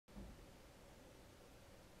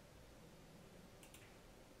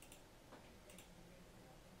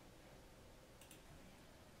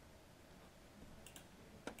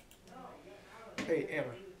Hey, Anna.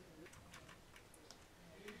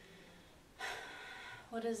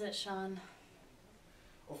 What is it, Shawn?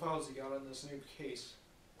 What files you got on this new case?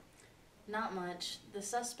 Not much. The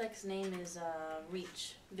suspect's name is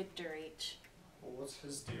Reach, Victor H. Well, what's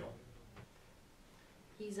his deal?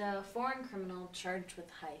 He's a foreign criminal charged with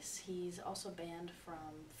heist. He's also banned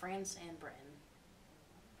from France and Britain.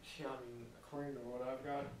 Yeah, I mean, according to what I've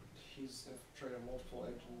got, he's infiltrated multiple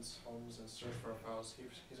agents' homes and searched for our files.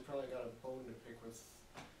 He's probably got a bone to pick with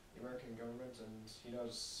the American government, and he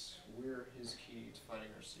knows we're his key to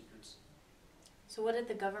finding our secrets. So what did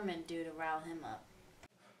the government do to rile him up?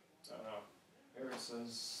 I don't know. Eric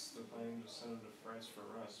says they're planning to send him to France for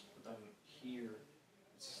arrest, but then here,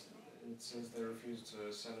 it says they refuse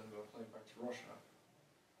to send him a plane back to Russia.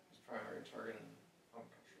 His primary target in home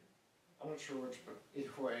country. I'm not sure which, but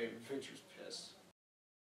either way, Victor's pissed.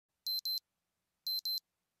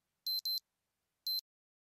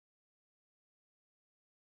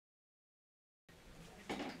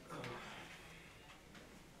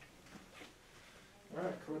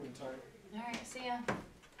 Alright, quitting time. Alright, see ya.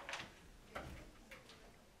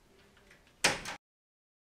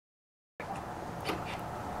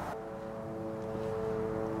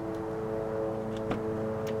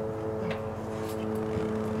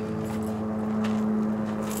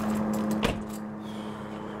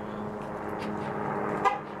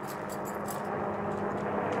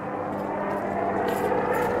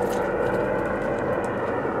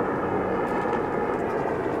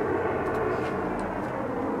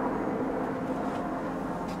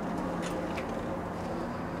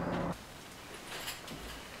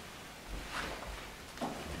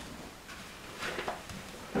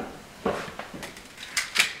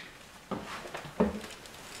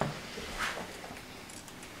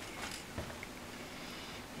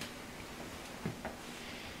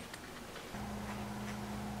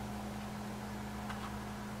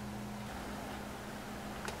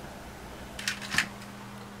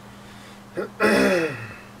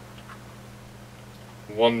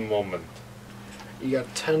 One moment. You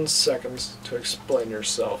got 10 seconds to explain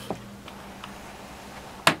yourself.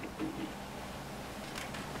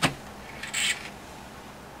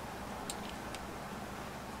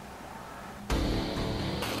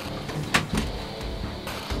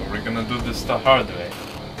 So we're gonna do this the hard way.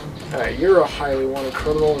 Alright, you're a highly wanted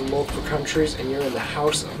criminal in multiple countries, and you're in the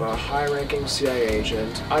house of a high-ranking CIA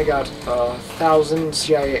agent. I got 1,000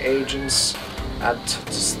 CIA agents at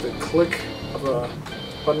just the click of a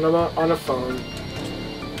button on a phone.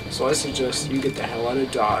 So I suggest you get the hell out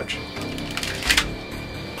of Dodge.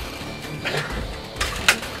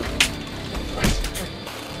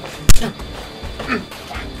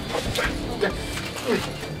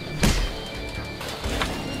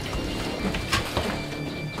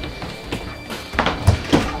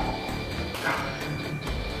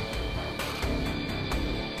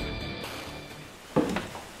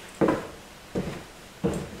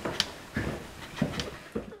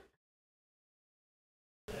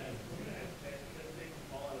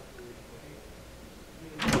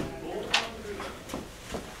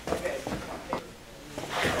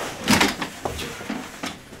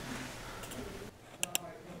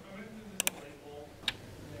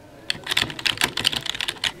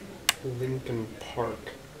 Lincoln Park.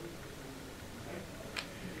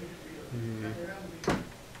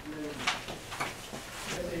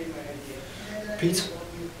 Pete,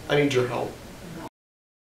 I need your help.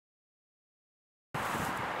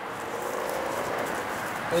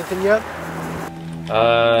 Anything yet?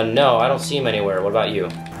 No, I don't see him anywhere. What about you?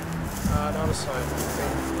 Not a sign.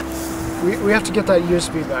 We have to get that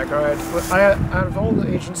USB back, alright? Out of all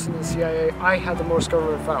the agents in the CIA, I had the most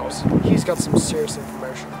government files. He's got some serious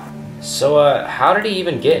information. So, how did he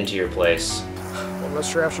even get into your place? One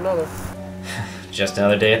mystery after another. Just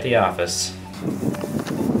another day at the office.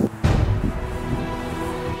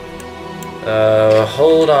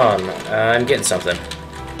 Hold on. I'm getting something.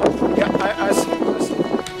 Yeah, I see.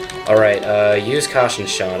 Alright, use caution,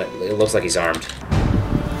 Shawn. It looks like he's armed.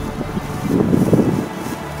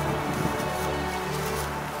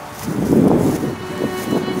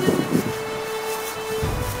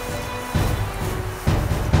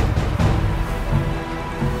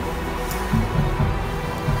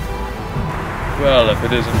 Well, if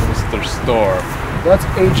it isn't Mr. Storm. That's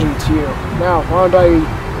Agent Q. Now, why don't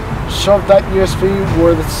I shove that USB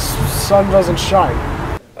where the sun doesn't shine?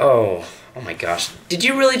 Oh my gosh. Did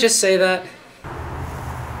you really just say that?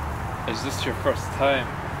 Is this your first time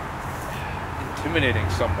intimidating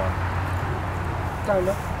someone?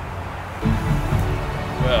 Kinda.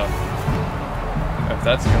 Well, if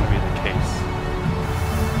that's gonna be the case.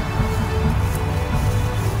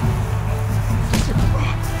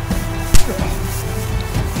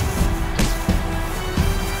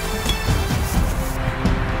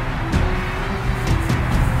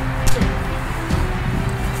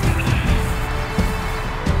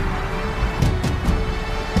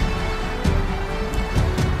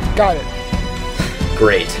 Got it.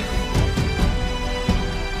 Great.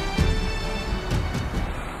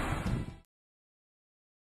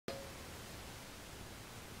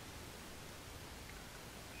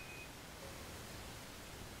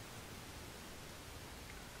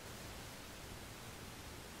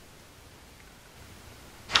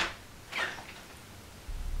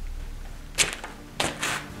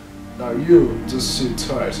 Now you, just sit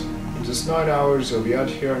tight. In just 9 hours you'll be out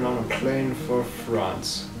here and on a plane for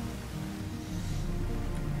France.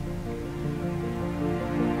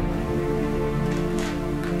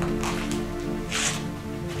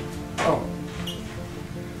 Oh.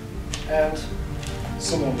 And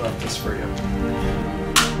someone left this for you.